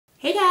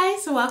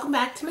guys, welcome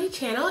back to my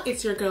channel.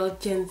 It's your girl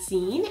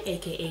Jensine,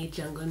 aka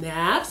Jungle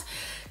Naps.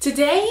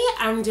 Today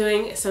I'm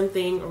doing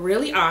something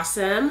really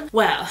awesome.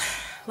 Well,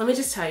 let me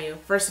just tell you,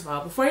 first of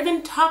all, before I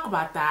even talk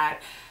about that,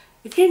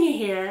 if you're new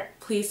here,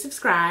 please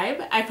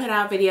subscribe. I put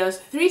out videos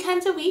 3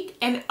 times a week,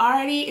 and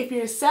already if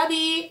you're a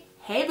subby,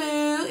 hey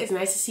boo, it's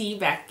nice to see you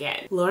back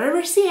again.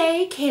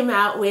 Mercier came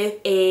out with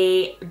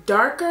a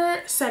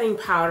darker setting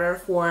powder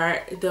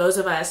for those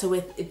of us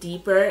with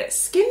deeper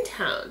skin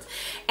tones.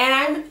 And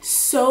I'm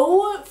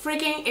so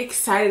freaking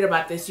excited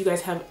about this. You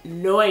guys have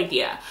no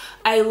idea.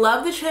 I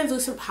love the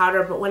translucent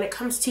powder, but when it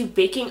comes to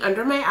baking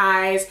under my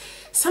eyes,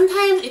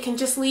 sometimes it can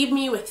just leave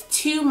me with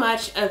too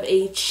much of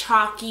a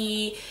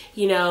chalky,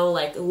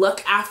 like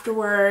look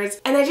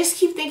afterwards. And I just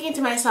keep thinking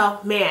to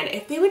myself, man,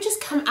 if they would just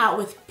come out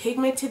with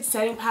pigmented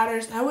setting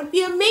powders, that would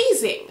be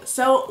amazing.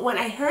 So when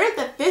I heard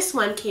that this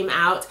one came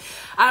out,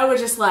 I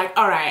was just like,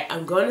 all right,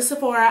 I'm going to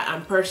Sephora,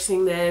 I'm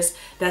purchasing this,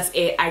 that's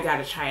it, I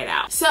gotta try it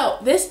out. So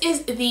this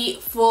is the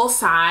full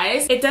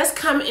size. It does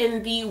come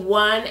in the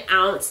 1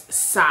 ounce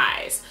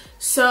size.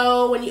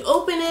 So when you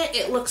open it,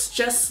 it looks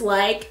just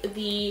like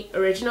the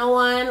original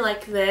one,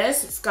 like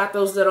this. It's got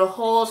those little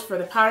holes for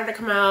the powder to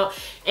come out.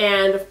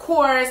 And of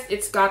course,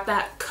 it's got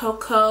that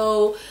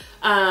cocoa,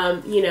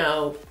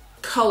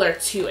 color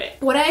to it.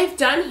 What I've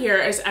done here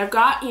is I've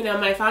got,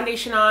 my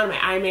foundation on, my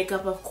eye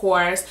makeup, of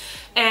course,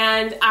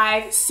 and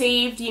I've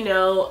saved,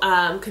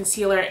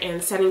 concealer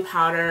and setting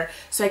powder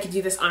so I could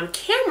do this on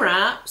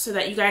camera so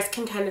that you guys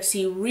can kind of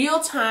see real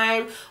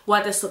time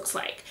what this looks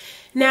like.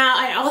 Now,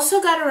 I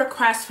also got a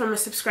request from a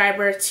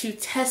subscriber to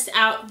test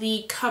out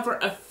the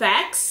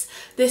CoverFx.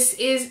 This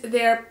is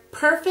their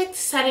Perfect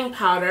Setting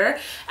Powder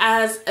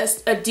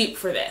as a dupe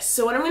for this.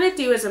 So what I'm going to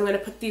do is I'm going to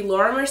put the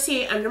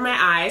Mercier under my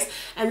eyes,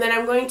 and then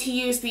I'm going to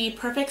use the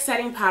Perfect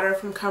Setting Powder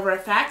from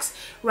CoverFx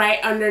right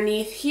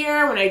underneath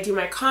here when I do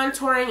my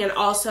contouring, and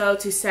also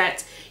to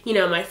set,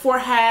 my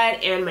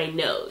forehead and my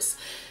nose.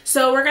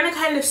 So we're going to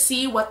kind of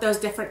see what those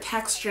different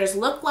textures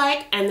look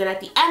like, and then at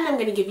the end I'm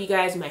going to give you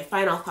guys my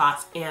final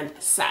thoughts and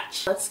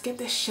such. Let's get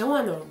this show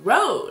on the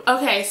road.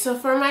 Okay, so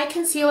for my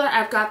concealer,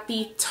 I've got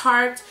the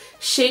Tarte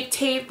Shape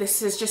Tape.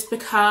 This has just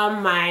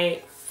become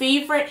my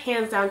favorite,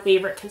 hands down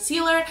favorite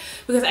concealer,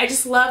 because I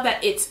just love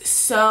that it's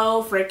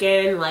so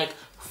freaking like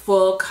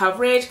full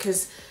coverage,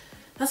 because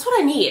that's what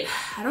I need.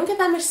 I don't get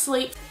that much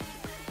sleep.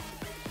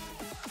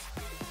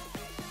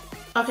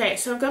 Okay,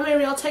 so I've got my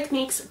Real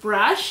Techniques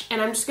brush,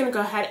 and I'm just going to go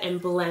ahead and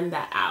blend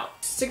that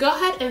out. To go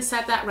ahead and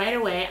set that right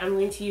away, I'm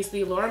going to use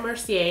the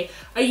Mercier.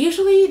 I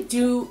usually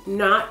do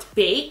not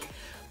bake,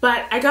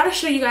 but I gotta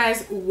show you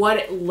guys what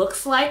it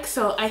looks like.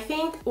 So I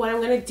think what I'm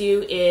going to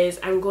do is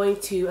I'm going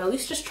to at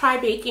least just try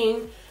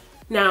baking.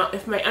 Now,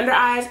 if my under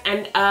eyes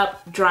end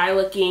up dry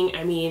looking,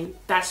 I mean,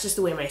 that's just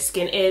the way my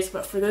skin is.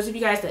 But for those of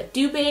you guys that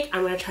do bake,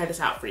 I'm going to try this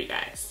out for you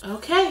guys.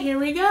 Okay, here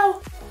we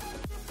go.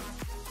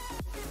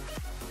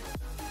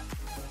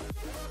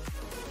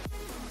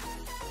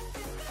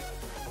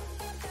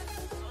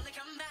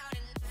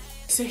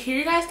 So here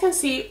you guys can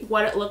see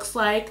what it looks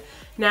like.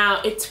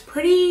 Now, it's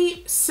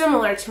pretty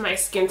similar to my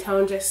skin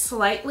tone, just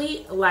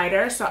slightly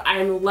lighter, so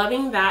I'm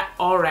loving that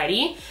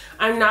already.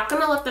 I'm not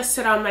going to let this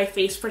sit on my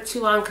face for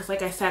too long because,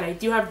 like I said, I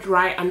do have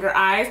dry under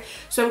eyes.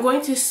 So I'm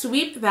going to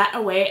sweep that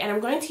away, and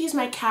I'm going to use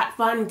my Kat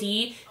Von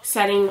D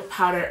setting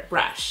powder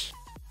brush.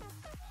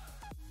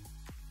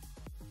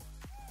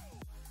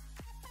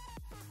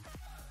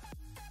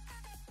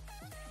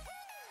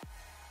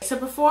 So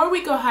before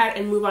we go ahead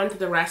and move on to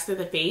the rest of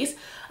the face,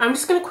 I'm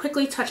just going to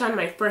quickly touch on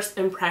my first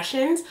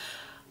impressions.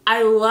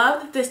 I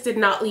love that this did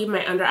not leave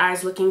my under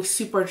eyes looking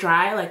super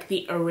dry like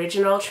the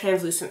original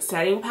translucent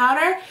setting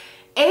powder.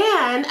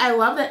 And I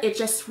love that it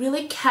just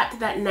really kept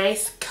that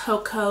nice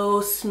cocoa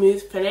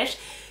smooth finish.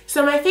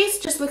 So my face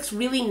just looks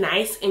really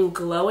nice and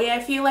glowy, I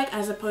feel like,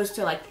 as opposed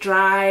to like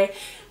dry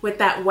with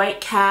that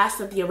white cast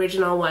that the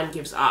original one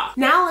gives off.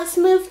 Now let's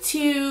move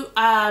to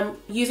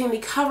using the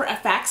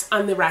CoverFx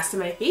on the rest of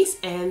my face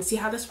and see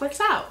how this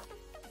works out.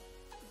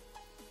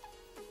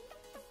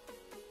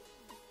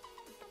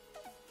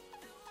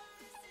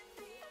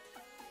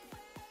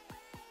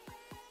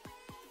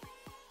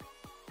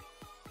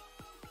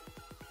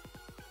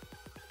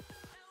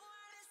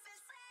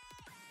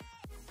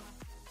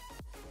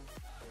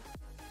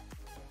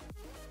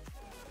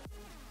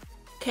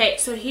 Okay,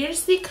 so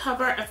here's the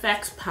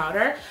CoverFx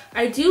powder.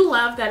 I do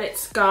love that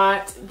it's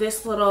got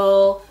this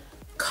little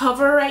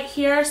cover right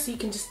here, so you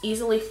can just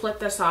easily flip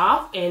this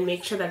off and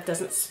make sure that it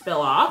doesn't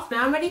spill off.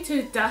 Now I'm ready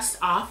to dust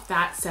off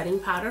that setting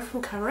powder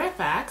from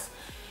CoverFx,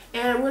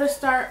 and I'm going to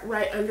start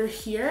right under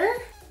here.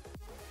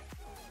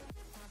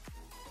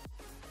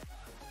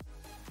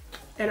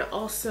 And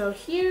also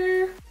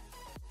here.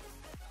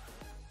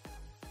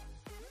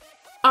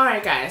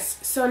 Alright guys,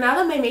 so now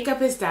that my makeup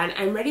is done,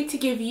 I'm ready to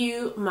give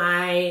you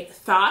my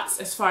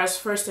thoughts as far as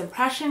first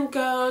impression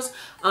goes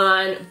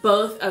on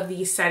both of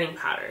these setting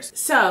powders.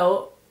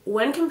 So,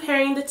 when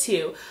comparing the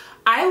two,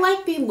 I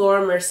like the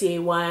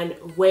Mercier one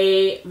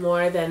way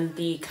more than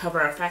the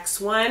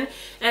CoverFx one,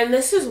 and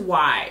this is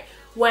why.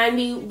 when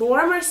the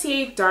Laura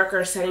Mercier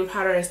darker setting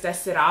powder is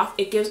dusted off,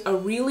 it gives a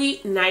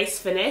really nice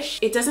finish.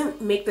 It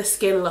doesn't make the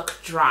skin look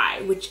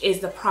dry, which is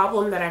the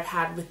problem that I've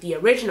had with the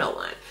original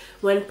one.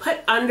 When put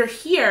under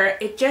here,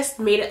 it just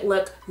made it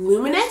look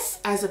luminous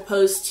as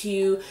opposed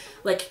to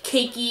like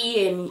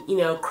cakey and, you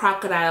know,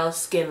 crocodile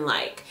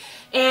skin-like.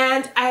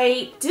 And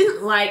I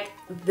didn't like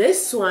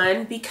this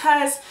one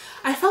because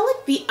I felt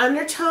like the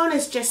undertone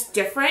is just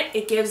different.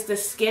 It gives the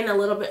skin a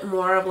little bit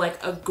more of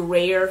like a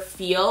grayer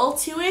feel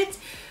to it.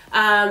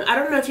 I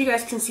don't know if you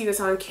guys can see this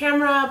on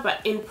camera,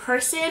 but in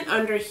person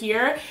under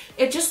here,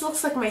 it just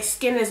looks like my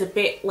skin is a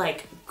bit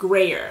like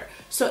grayer.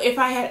 So if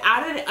I had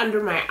added it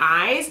under my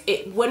eyes,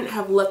 it wouldn't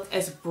have looked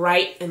as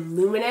bright and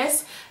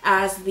luminous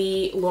as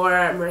the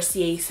Laura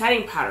Mercier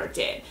setting powder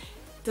did.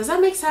 Does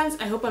that make sense?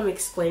 I hope I'm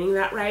explaining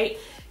that right.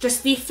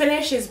 Just the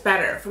finish is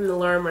better from the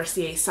Laura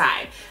Mercier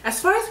side. As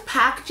far as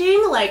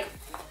packaging, like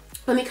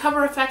on the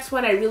CoverFx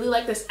one, I really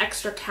like this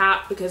extra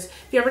cap because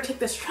if you ever take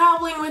this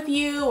traveling with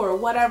you or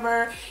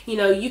whatever, you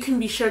know, you can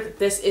be sure that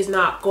this is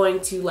not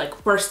going to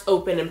like burst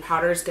open and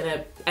powder is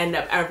gonna end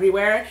up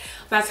everywhere.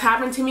 That's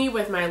happened to me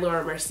with my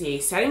Laura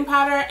Mercier setting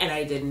powder and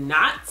I did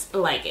not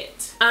like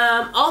it.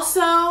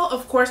 Also,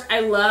 of course, I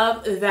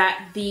love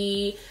that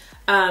the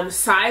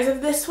size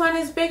of this one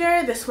is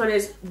bigger. This one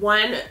is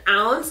 1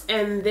 ounce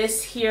and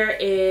this here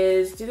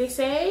is, do they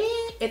say?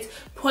 It's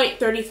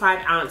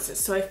 0.35 ounces.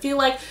 So I feel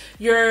like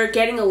you're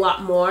getting a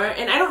lot more,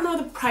 and I don't know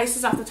the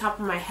prices off the top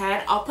of my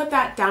head. I'll put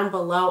that down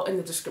below in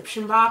the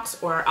description box,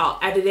 or I'll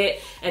edit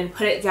it and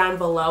put it down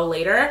below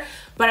later.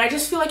 But I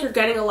just feel like you're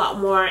getting a lot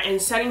more,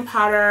 and setting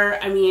powder,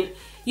 I mean,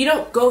 you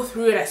don't go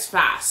through it as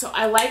fast. So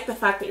I like the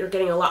fact that you're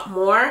getting a lot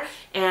more,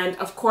 and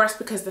of course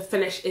because the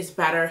finish is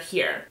better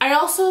here. I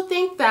also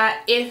think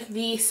that if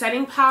the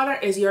setting powder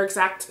is your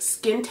exact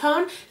skin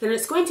tone, then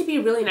it's going to be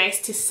really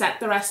nice to set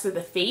the rest of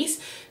the face.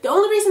 The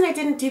only reason I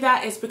didn't do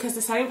that is because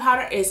the setting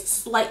powder is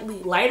slightly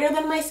lighter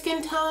than my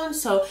skin tone,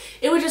 so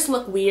it would just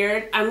look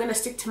weird. I'm gonna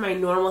stick to my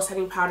normal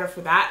setting powder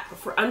for that. But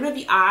for under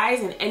the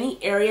eyes and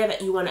any area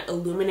that you wanna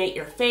illuminate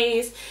your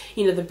face,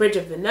 you know, the bridge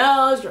of the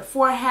nose, your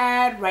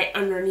forehead, right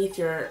underneath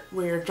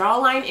where your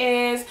jawline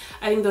is,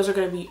 I think those are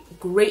gonna be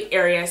great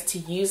areas to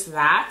use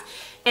that.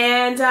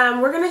 And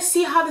we're gonna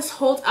see how this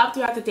holds up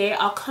throughout the day.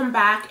 I'll come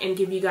back and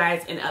give you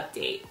guys an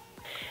update.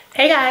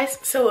 Hey guys,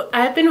 so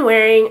I've been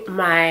wearing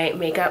my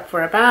makeup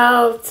for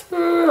about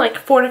like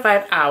 4 to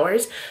 5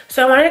 hours.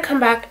 So I wanted to come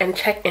back and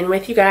check in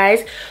with you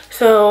guys.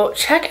 So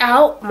check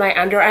out my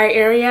under eye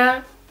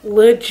area.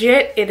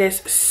 Legit, it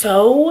is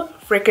so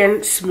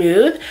freaking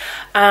smooth.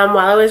 While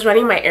I was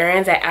running my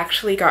errands, I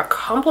actually got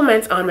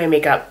compliments on my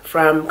makeup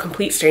from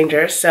complete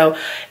strangers. So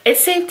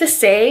it's safe to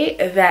say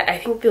that I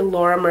think the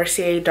Laura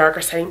Mercier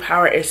darker setting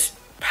powder is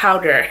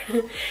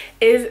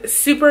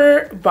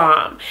super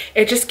bomb.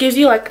 It just gives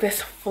you like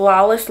this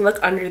flawless look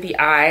under the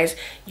eyes.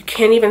 You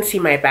can't even see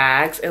my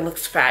bags. It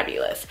looks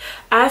fabulous.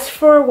 As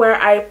for where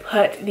I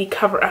put the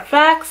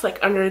CoverFx, like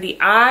under the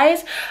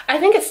eyes, I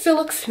think it still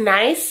looks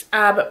nice,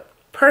 but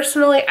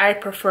personally, I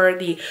prefer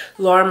the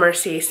Laura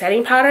Mercier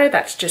setting powder.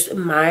 That's just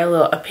my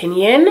little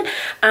opinion.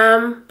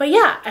 But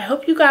yeah, I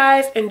hope you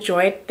guys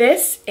enjoyed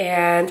this,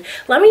 and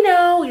let me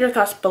know your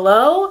thoughts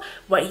below,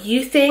 what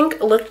you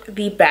think looked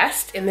the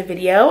best in the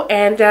video,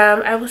 and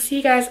I will see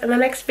you guys in the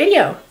next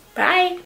video. Bye!